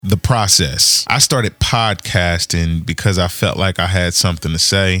The process. I started podcasting because I felt like I had something to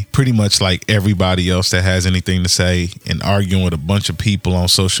say, pretty much like everybody else that has anything to say, and arguing with a bunch of people on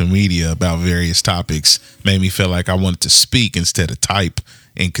social media about various topics made me feel like I wanted to speak instead of type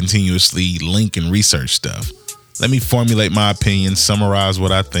and continuously link and research stuff. Let me formulate my opinion, summarize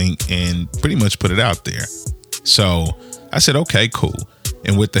what I think, and pretty much put it out there. So I said, okay, cool.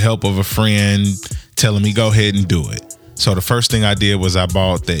 And with the help of a friend telling me, go ahead and do it. So the first thing I did was I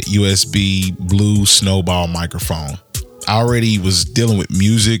bought that USB Blue Snowball microphone. I already was dealing with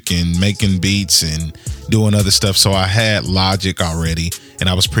music and making beats and doing other stuff. So I had Logic already, and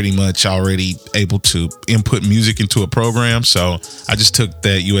I was pretty much already able to input music into a program. So I just took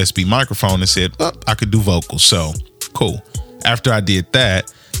that USB microphone and said, oh, I could do vocals. So cool. After I did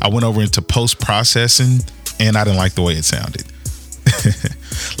that, I went over into post-processing, and I didn't like the way it sounded.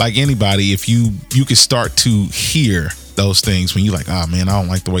 Like anybody, if you could start to hear those things when you're like, oh man, I don't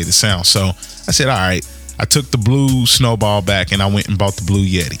like the way this sounds. So I said, all right, I took the Blue Snowball back and I went and bought the Blue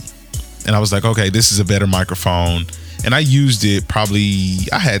Yeti. And I was like, okay, this is a better microphone. And I used it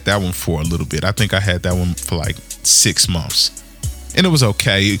I had that one for a little bit. I think I had that one for like 6 months. And it was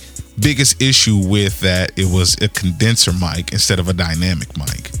okay. Biggest issue with that, it was a condenser mic instead of a dynamic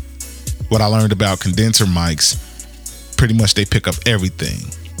mic. What I learned about condenser mics, pretty much they pick up everything.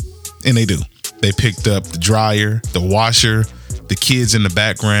 And they do. They picked up the dryer, the washer, the kids in the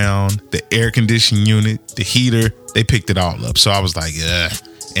background, the air conditioning unit, the heater. They picked it all up. So I was like, ugh.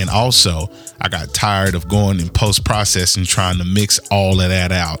 And also, I got tired of going in post-processing, trying to mix all of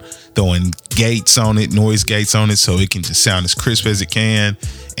that out, throwing gates on it, noise gates on it, so it can just sound as crisp as it can,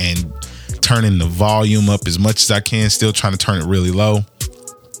 and turning the volume up as much as I can, still trying to turn it really low.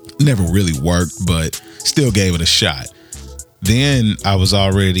 Never really worked, but still gave it a shot. Then I was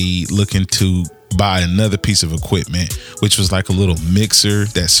already looking to buy another piece of equipment, which was like a little mixer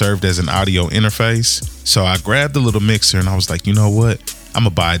that served as an audio interface. So I grabbed the little mixer and I was like, you know what? I'm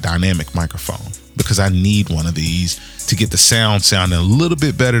going to buy a dynamic microphone because I need one of these to get the sound sounding a little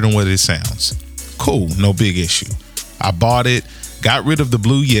bit better than what it sounds. Cool. No big issue. I bought it, got rid of the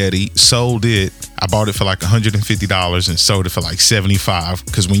Blue Yeti, sold it. I bought it for like $150 and sold it for like $75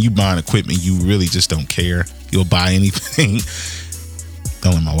 because when you buy equipment, you really just don't care. You'll buy anything.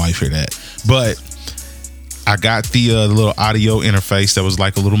 Don't let my wife hear that. But I got the little audio interface that was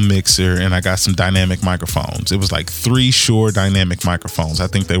like a little mixer, and I got some dynamic microphones. It was like 3 Shure dynamic microphones. I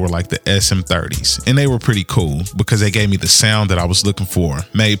think they were like the SM30s, and they were pretty cool because they gave me the sound that I was looking for.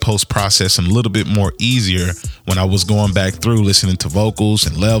 Made post-processing a little bit more easier when I was going back through listening to vocals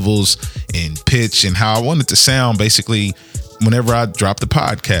and levels and pitch and how I wanted to sound. Basically, whenever I dropped the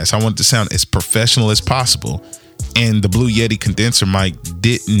podcast, I wanted to sound as professional as possible. And the Blue Yeti condenser mic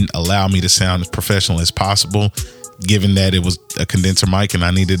didn't allow me to sound as professional as possible, given that it was a condenser mic and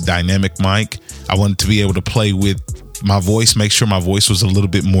I needed a dynamic mic. I wanted to be able to play with my voice, make sure my voice was a little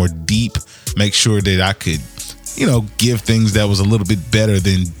bit more deep, make sure that I could, give things that was a little bit better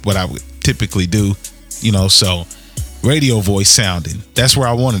than what I would typically do, so radio voice sounding. That's where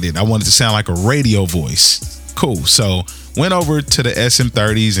I wanted it. I wanted to sound like a radio voice. Cool. So went over to the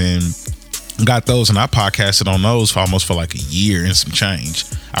SM30s and got those, and I podcasted on those for like a year and some change.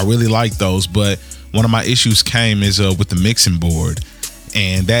 I really like those, but one of my issues came with the mixing board,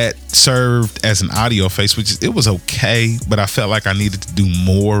 and that served as an audio face, which it was okay, but I felt like I needed to do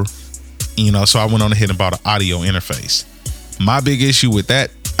more, so I went on ahead and bought an audio interface. My big issue with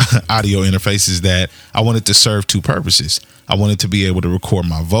that audio interface is that I wanted to serve 2 purposes. I wanted to be able to record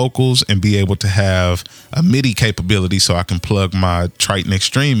my vocals and be able to have a MIDI capability so I can plug my Triton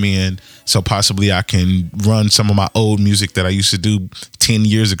Extreme in, so possibly I can run some of my old music that I used to do 10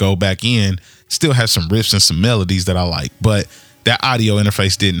 years ago back in, still have some riffs and some melodies that I like. But that audio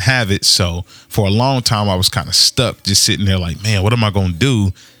interface didn't have it. So for a long time, I was kind of stuck just sitting there like, man, what am I going to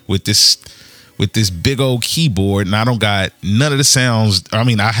do with this big old keyboard? And I don't got none of the sounds. I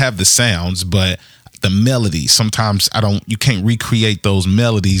mean, I have the sounds, but the melodies, sometimes you can't recreate those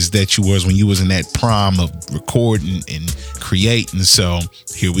melodies that you was when you was in that prime of recording and creating. So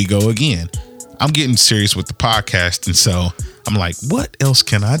here we go again. I'm getting serious with the podcast. And so I'm like, what else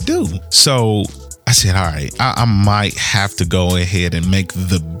can I do? So I said, all right, I might have to go ahead and make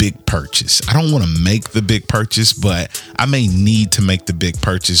the big purchase. I don't want to make the big purchase, but I may need to make the big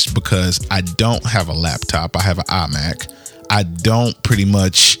purchase because I don't have a laptop. I have an iMac. I don't pretty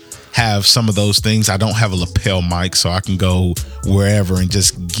much have some of those things. I don't have a lapel mic, so I can go wherever and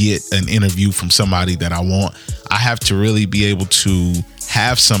just get an interview from somebody that I want. I have to really be able to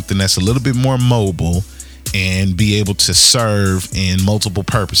have something that's a little bit more mobile and be able to serve in multiple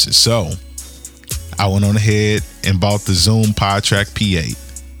purposes. So I went on ahead and bought the Zoom PodTrack P8.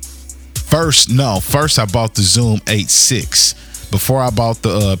 First I bought the Zoom H6. Before I bought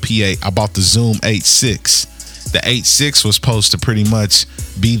the P8, I bought the Zoom H6. The H6 was supposed to pretty much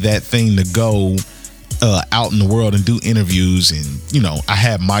be that thing to go out in the world and do interviews, and you know, I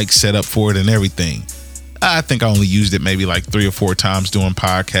had mics set up for it and everything. I think I only used it maybe like 3 or 4 times doing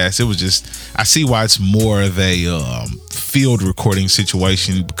podcasts. It was just, I see why it's more of a field recording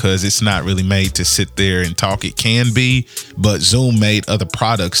situation, because it's not really made to sit there and talk. It can be, but Zoom made other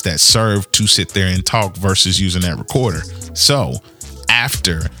products that serve to sit there and talk versus using that recorder. So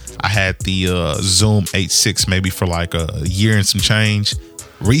after I had the Zoom H6 maybe for like a year and some change,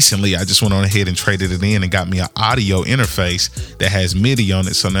 recently I just went on ahead and traded it in and got me an audio interface that has MIDI on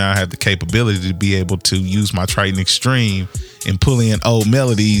it. So now I have the capability to be able to use my Triton Extreme and pull in old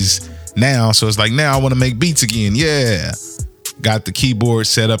melodies now. So it's like, now I want to make beats again. Yeah. Got the keyboard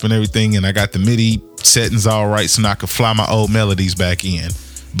set up and everything, and I got the MIDI settings all right so now I could fly my old melodies back in.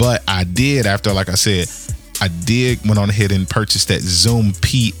 But I did, after, like I said, I went on ahead and purchased that Zoom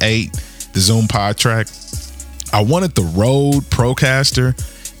P8, the Zoom PodTrack. I wanted the Rode Procaster,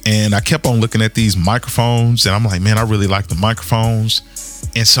 and I kept on looking at these microphones, and I'm like, man, I really like the microphones.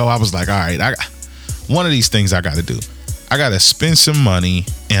 And so I was like, all right, one of these things I got to do. I got to spend some money,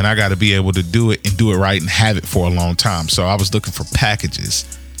 and I got to be able to do it and do it right and have it for a long time. So I was looking for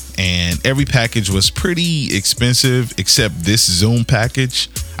packages, and every package was pretty expensive except this Zoom package.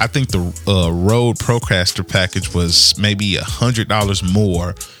 I think the Rode Procaster package was maybe $100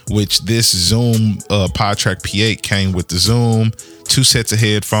 more, which this Zoom PodTrack P8 came with the Zoom, 2 sets of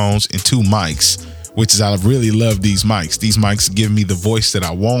headphones, and 2 mics, which is, I really love these mics. These mics give me the voice that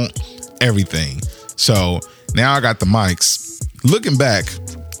I want, everything. So now I got the mics. Looking back,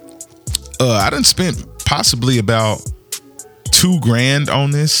 I done spent possibly about $2,000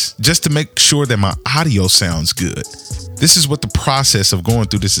 on this just to make sure that my audio sounds good. This is what the process of going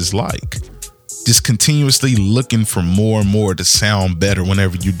through this is like. Just continuously looking for more and more to sound better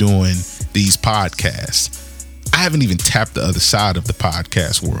whenever you're doing these podcasts. I haven't even tapped the other side of the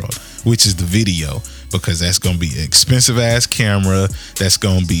podcast world, which is the video, because that's going to be an expensive ass camera. That's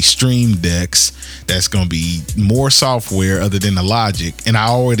going to be Stream Decks. That's going to be more software other than the Logic. And I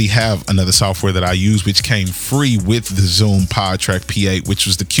already have another software that I use, which came free with the Zoom PodTrack P8, which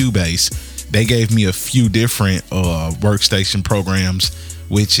was the Cubase. They gave me a few different workstation programs,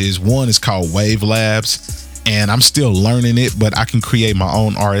 which is, one is called Wavelabs, and I'm still learning it, but I can create my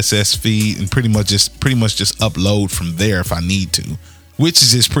own RSS feed and pretty much just upload from there if I need to, which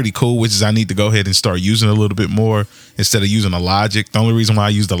is just pretty cool, which is I need to go ahead and start using it a little bit more instead of using a Logic. The only reason why I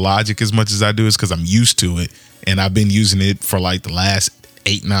use the Logic as much as I do is because I'm used to it, and I've been using it for like the last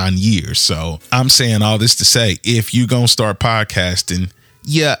 8-9 years. So I'm saying all this to say, if you gonna start podcasting,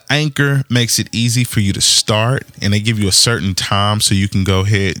 yeah, Anchor makes it easy for you to start, and they give you a certain time so you can go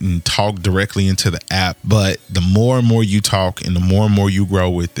ahead and talk directly into the app. But the more and more you talk and the more you grow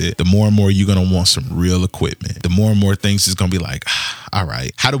with it, the more and more you're going to want some real equipment. The more and more things is going to be like, all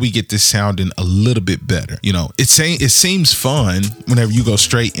right, how do we get this sounding a little bit better? You know, it seems fun whenever you go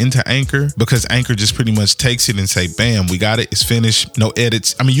straight into Anchor, because Anchor just pretty much takes it and say, bam, we got it. It's finished. No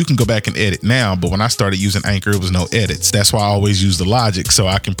edits. I mean, you can go back and edit now, but when I started using Anchor, it was no edits. That's why I always use the Logic, so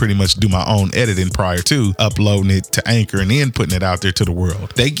I can pretty much do my own editing prior to uploading it to Anchor and then putting it out there to the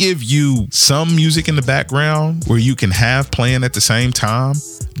world. They give you some music in the background where you can have playing at the same time,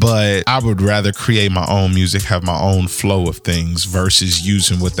 but I would rather create my own music, have my own flow of things versus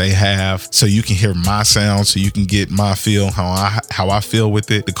using what they have, so you can hear my sound, so you can get my feel, how I feel with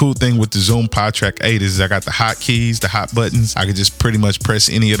it. The cool thing with the Zoom PodTrack 8 is I got the hot keys, the hot buttons. I could just pretty much press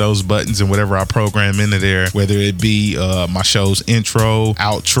any of those buttons and whatever I program into there, whether it be my show's intro,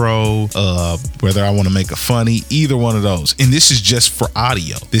 outro, whether I want to make a funny, either one of those. And this is just for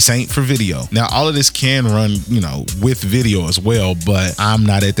audio. This ain't for video. Now, all of this can run, with video as well, but I'm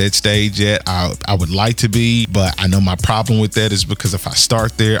not at that stage yet. I would like to be, but I know my problem with that is because if I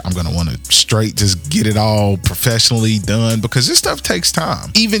start there, I'm going to want to straight just get it all professionally done, because this stuff takes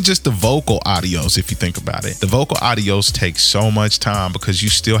time. Even just the vocal audios, if you think about it, the vocal audios take so much time because you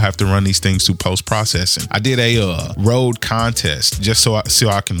still have to run these things through post-processing. I did a Rode contest just so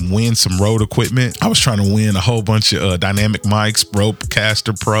I can win some Rode equipment. I was trying to win a whole bunch of dynamic mics,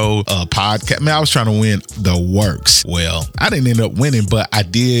 Rodecaster Pro, podcast. Man, I was trying to win the works. Well, I didn't end up winning, but I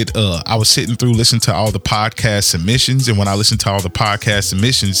did. I was sitting through listening to all the podcast submissions, and when I listened to all the podcast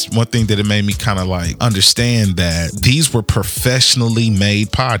submissions, one thing that it made me kind of like understand that these were professionally made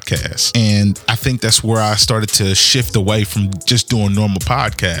podcasts. And I think that's where I started to shift away from just doing normal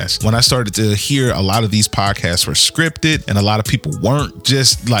podcasts. When I started to hear a lot of these podcasts were scripted and a lot of people weren't learned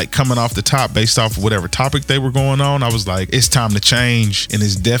just like coming off the top based off of whatever topic they were going on. I was like, it's time to change, and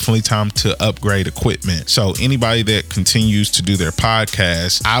it's definitely time to upgrade equipment. So anybody that continues to do their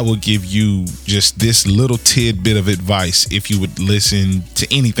podcast, I will give you just this little tidbit of advice if you would listen to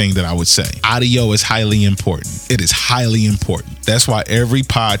anything that I would say. Audio is highly important. It is highly important. That's why every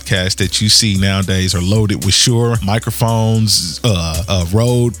podcast that you see nowadays are loaded with Shure microphones,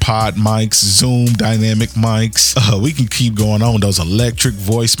 Rode Pod mics, Zoom dynamic mics. We can keep going on. Those electric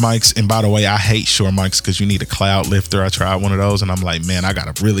voice mics. And by the way, I hate Shure mics because you need a cloud lifter. I tried one of those and I'm like, man,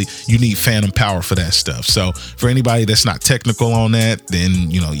 you need phantom power for that stuff. So for anybody that's not technical on that,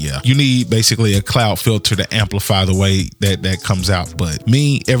 then, you need basically a cloud filter to amplify the way that comes out. But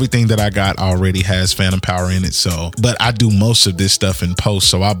me, everything that I got already has phantom power in it. So, but I do most of this stuff in post,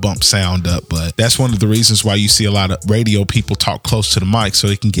 so I bump sound up. But that's one of the reasons why you see a lot of radio people talk close to the mic, so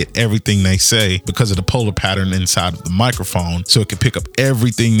they can get everything they say because of the polar pattern inside of the microphone, so it can pick up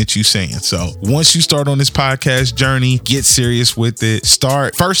everything that you're saying. So once you start on this podcast journey, get serious with it.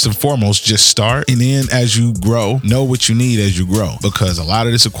 Start, first and foremost, just start. And then as you grow, know what you need as you grow, because a lot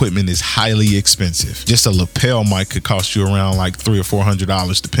of this equipment is highly expensive. Just a lapel mic could cost you around like $300 or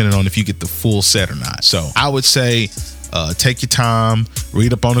 $400, depending on if you get the full set or not. So I would say, take your time,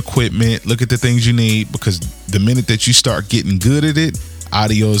 read up on equipment, look at the things you need, because the minute that you start getting good at it,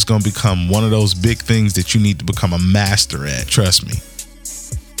 audio is going to become one of those big things that you need to become a master at. Trust me.